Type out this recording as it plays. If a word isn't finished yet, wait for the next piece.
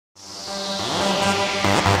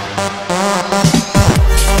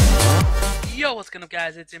going up,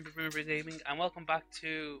 guys? It's Improve Gaming, and welcome back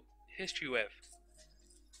to History With.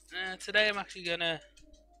 Today I'm actually gonna...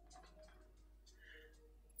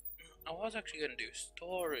 I was actually gonna do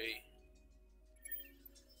story.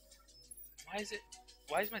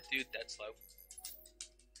 Why is my dude dead slow?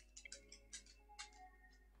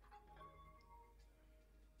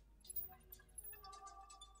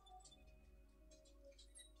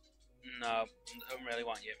 No, I don't really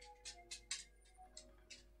want you.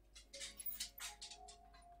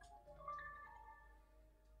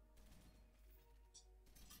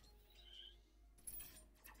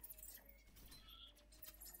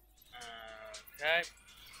 Okay.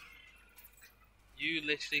 You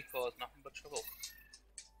literally caused nothing but trouble.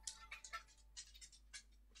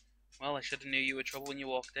 Well, I should have knew you were trouble when you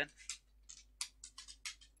walked in.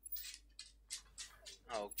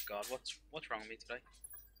 Oh god, what's wrong with me today?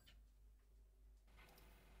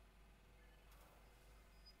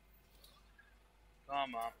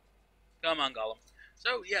 Come on. Come on, Gollum.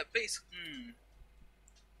 So, yeah, basically...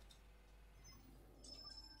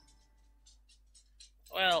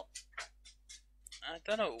 Well, I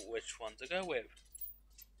don't know which one to go with.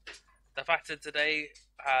 The fact that today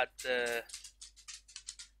had the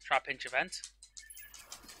Trap Inch event,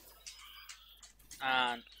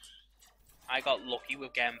 and I got lucky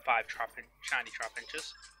with getting 5 shiny Trap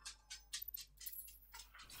Inches.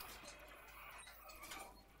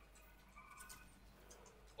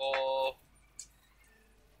 Or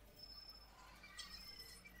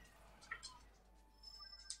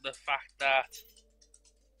the fact that...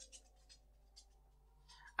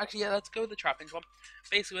 Actually, yeah, let's go with the Trap Inch one.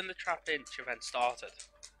 Basically, when the Trap Inch event started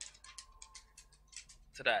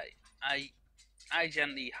today, I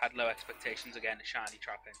generally had low expectations of getting a shiny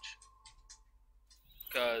Trap Inch.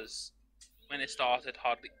 Because when it started,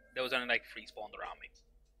 there was only like 3 spawned around me.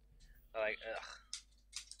 Like, ugh.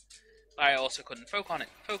 I also couldn't focus on it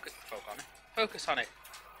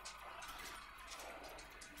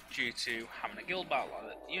due to having a guild battle on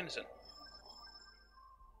it, Unison.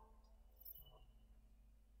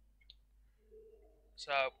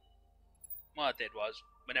 So what I did was,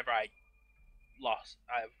 whenever I was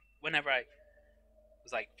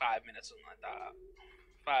like 5 minutes, something like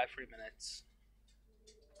that, 3 minutes.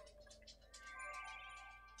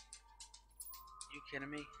 You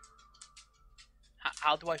kidding me?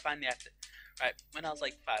 How do I find the exit? Right, when I was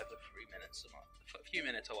like 5 or 3 minutes, a few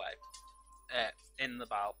minutes away, in the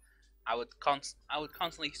battle, I would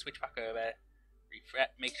constantly switch back over,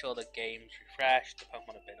 make sure the game's refreshed, the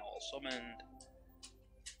Pokemon have been all summoned,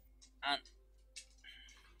 and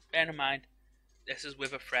bear in mind, this is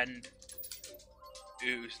with a friend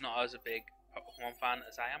who's not as a big Pokemon fan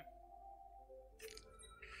as I am.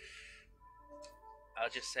 I'll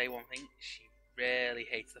just say one thing: she really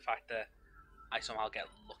hates the fact that I somehow get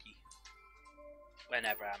lucky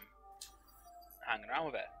whenever I'm hanging around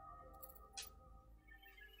with her.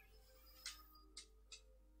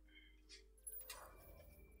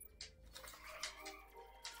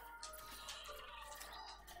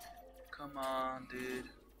 Come on, dude.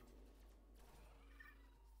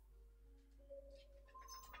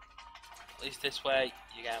 At least this way,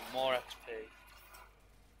 you get more XP.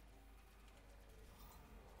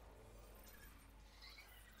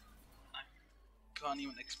 Can't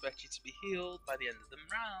even expect you to be healed by the end of the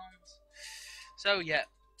rounds. So yeah,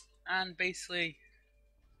 and basically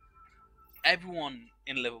everyone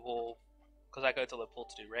in Liverpool, because I go to Liverpool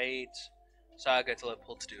to do raids, so I go to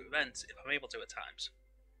Liverpool to do events if I'm able to at times.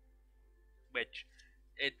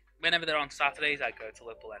 Whenever they're on Saturdays, I go to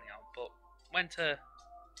Liverpool anyhow. But went to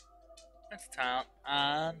town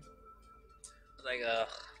and I was like, ugh,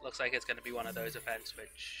 looks like it's going to be one of those events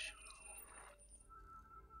which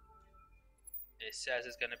it says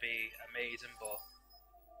it's going to be amazing, but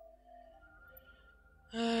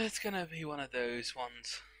it's going to be one of those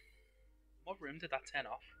ones. What room did that turn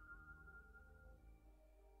off?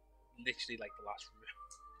 Literally like the last room.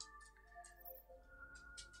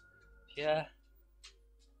 Yeah.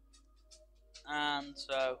 And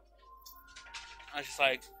so I was just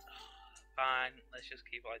like, fine, let's just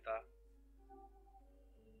keep it like that.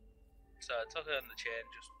 So I took it on the chin,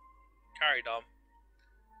 just carried on,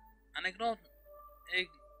 and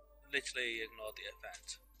literally ignored the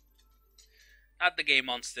event. Had the game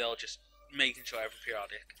on still, just making sure every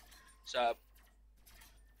periodic. So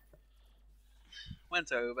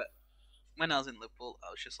went over. When I was in Liverpool,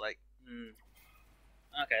 I was just like,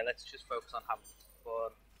 okay, let's just focus on having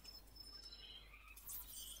fun.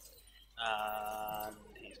 And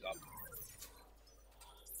he's gone.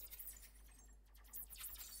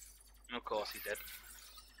 Of course he did.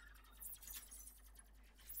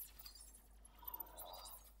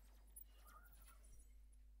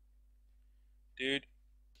 dude.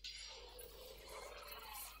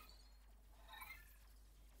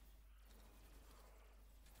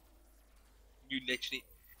 You literally...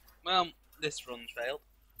 Well, this run's failed.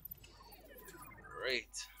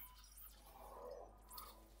 Great.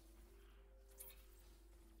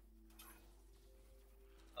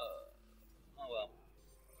 Oh well.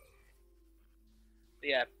 But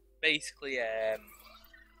yeah, basically,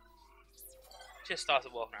 just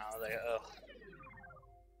started walking around. I was like, ugh.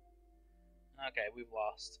 Okay, we've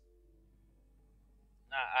lost.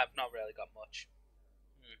 I've not really got much.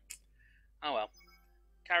 Oh well.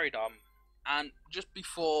 Carried on. And just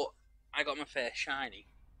before I got my first shiny,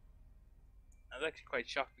 I was actually quite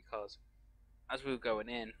shocked because as we were going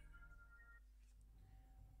in,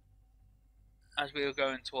 as we were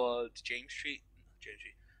going towards James Street,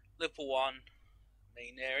 Liverpool 1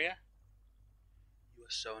 main area, you were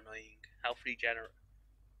so annoying. Health regenerate.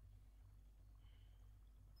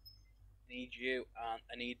 I need you, and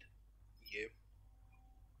I need you.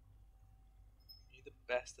 You're the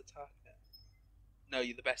best attacker. No,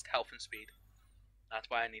 you're the best health and speed. That's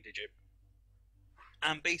why I needed you.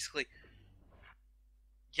 And basically,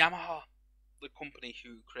 Yamaha, the company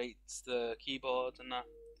who creates the keyboards and that,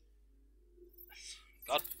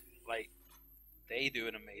 God, like, they do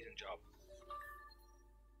an amazing job.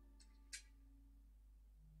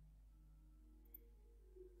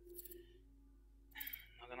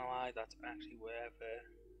 Not gonna lie, that's actually where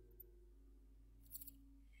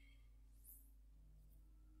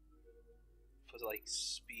for like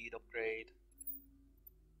speed upgrade,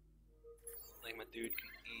 like my dude can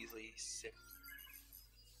easily sip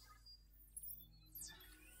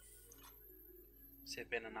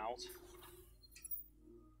in and out.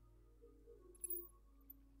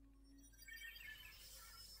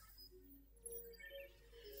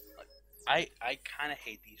 Like, I kind of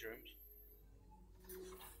hate these rooms.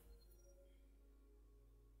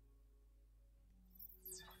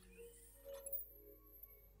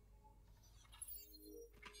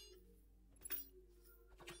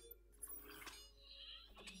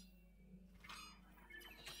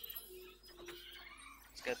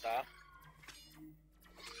 Let's get that.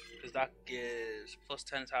 Because that gives plus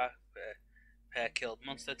 10 attack per killed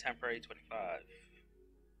monster, temporary 25.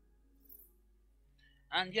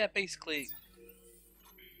 And yeah, basically,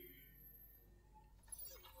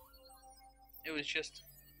 it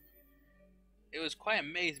was quite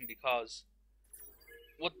amazing because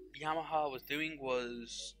what Yamaha was doing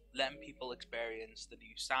was letting people experience the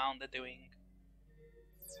new sound they're doing,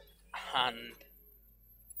 and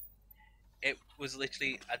it was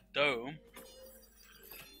literally a dome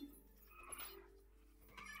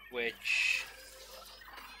which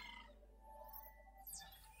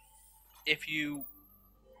if you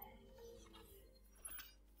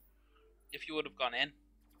would have gone in,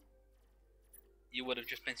 you would have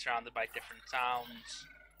just been surrounded by different sounds,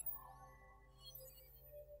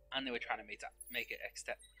 and they were trying to make it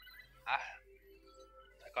I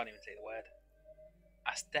can't even say the word,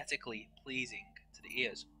 aesthetically pleasing to the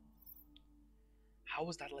ears. How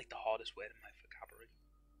was that like the hardest word in my vocabulary?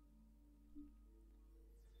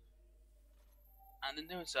 And in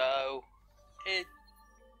doing so, it's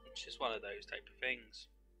just one of those type of things.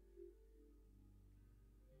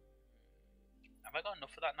 Have I got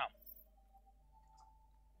enough for that now?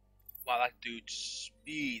 Wow, that dude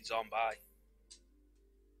speeds on by.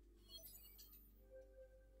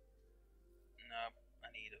 No, I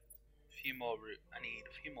need a few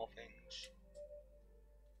more things.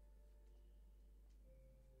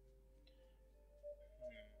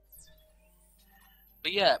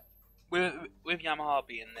 But yeah, with Yamaha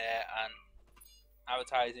being there and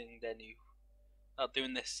advertising their new,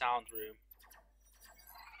 doing this sound room,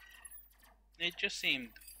 it just seemed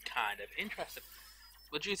kind of interesting.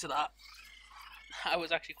 But due to that, I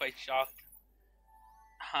was actually quite shocked.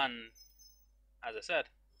 And as I said,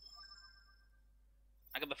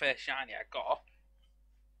 I got the first shiny I got.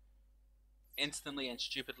 Instantly and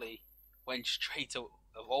stupidly went straight to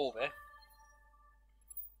evolve it.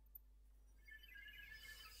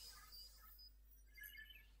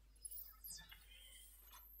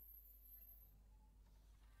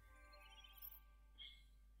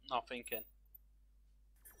 Not thinking,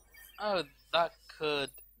 oh, that could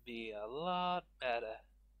be a lot better.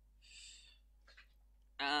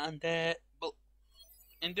 And but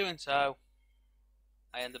in doing so,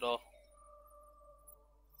 I ended up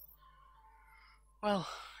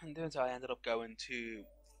going to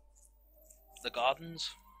the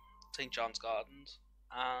gardens, St. John's Gardens,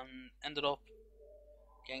 and ended up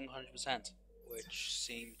getting 100%, which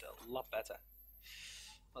seemed a lot better.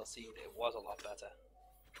 Well, it was a lot better.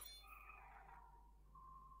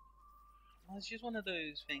 it's just one of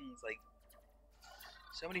those things, like,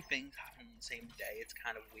 so many things happen on the same day, it's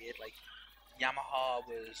kind of weird. Like, Yamaha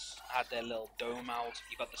had their little dome out.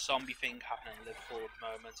 You got the zombie thing happening in Liverpool at the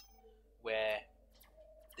moment, where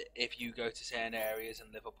if you go to certain areas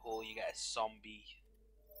in Liverpool, you get a zombie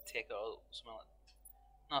ticket or something like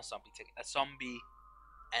not a zombie ticket, a zombie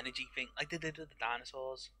energy thing, like they did with the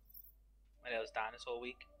dinosaurs when it was Dinosaur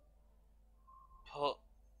Week. But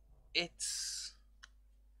it's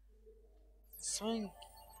something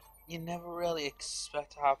you never really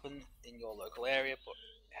expect to happen in your local area, but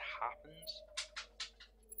it happens.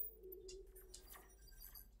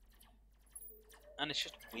 And it's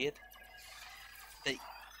just weird that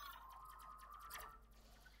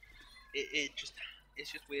it's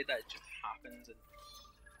just weird that it just happens and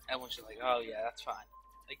everyone's just like, oh yeah, that's fine.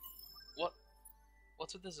 Like,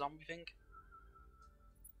 what's with the zombie thing?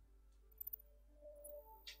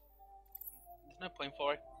 There's no point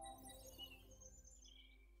for it.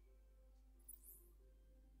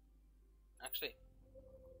 Actually,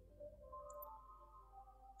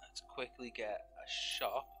 let's quickly get a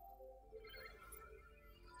shop.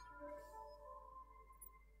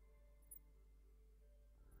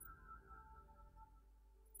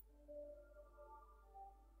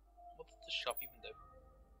 What does the shop even do?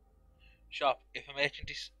 Shop. If a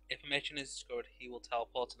merchant is discovered, he will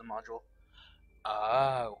teleport to the module.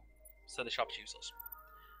 Oh, so the shop's useless.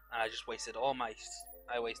 And I just wasted all my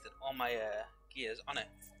gears on it.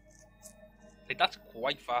 Like, that's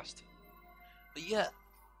quite fast. But yeah,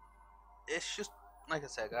 it's just like I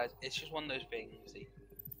said, guys. It's just one of those things. See,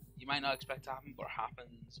 you might not expect to happen, but it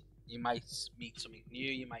happens. You might meet something new.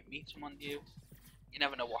 You might meet someone new. You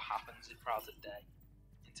never know what happens throughout the day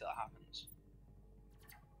until it happens.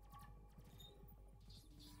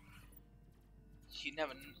 You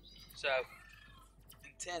never. So,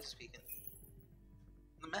 in terms of speaking,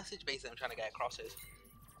 the message basically I'm trying to get across is: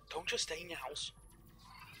 don't just stay in your house.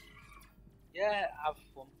 Yeah, have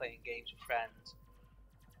fun playing games with friends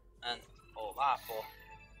and all that, but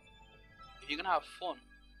if you're gonna have fun,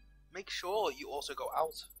 make sure you also go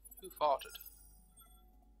out. Who farted?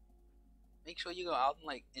 Make sure you go out and,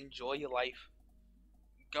 like, enjoy your life.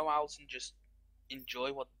 Go out and just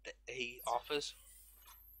enjoy what the day offers.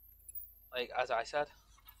 Like, as I said,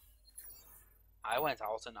 I went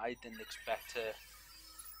out and I didn't expect to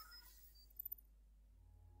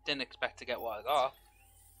get what I got.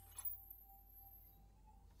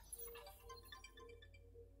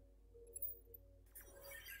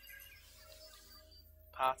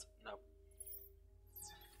 Part? No.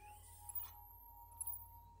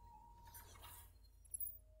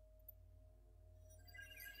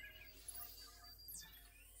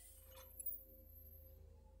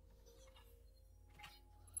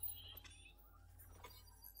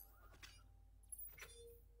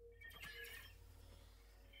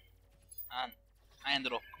 And I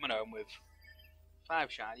ended up coming home with 5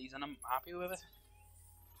 shinies and I'm happy with it.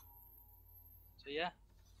 So yeah,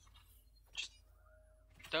 just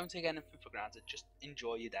don't take anything for granted, just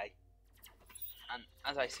enjoy your day. And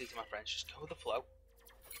as I say to my friends, just go with the flow.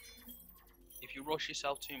 If you rush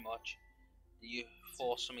yourself too much, you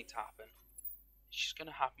force something to happen, it's just going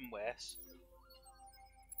to happen worse.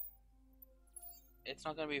 It's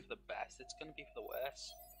not going to be for the best, it's going to be for the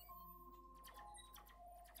worst.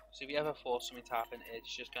 So if you ever force something to happen,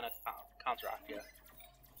 it's just going to counteract you.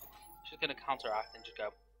 It's just going to counteract and just go,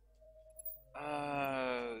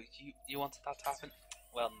 oh, you wanted that to happen?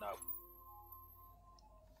 Well, no.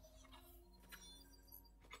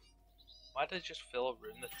 Why did it just fill a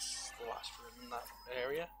room that's the last room in that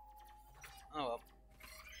area? Oh well.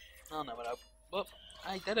 I'll never know. But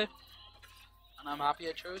I did it. And I'm happy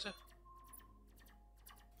I chose it.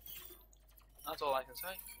 That's all I can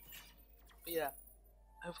say. But yeah,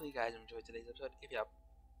 hopefully you guys enjoyed today's episode. If you have,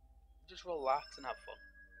 just relax and have fun.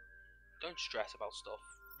 Don't stress about stuff.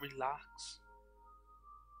 Relax.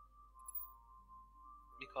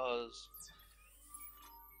 Because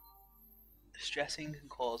stressing can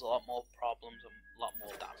cause a lot more problems and a lot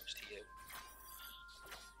more damage to you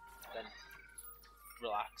than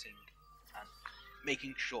relaxing and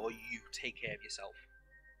making sure you take care of yourself.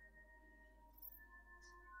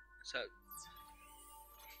 So,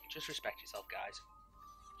 just respect yourself, guys.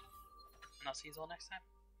 And I'll see you all next time.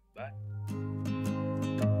 Bye.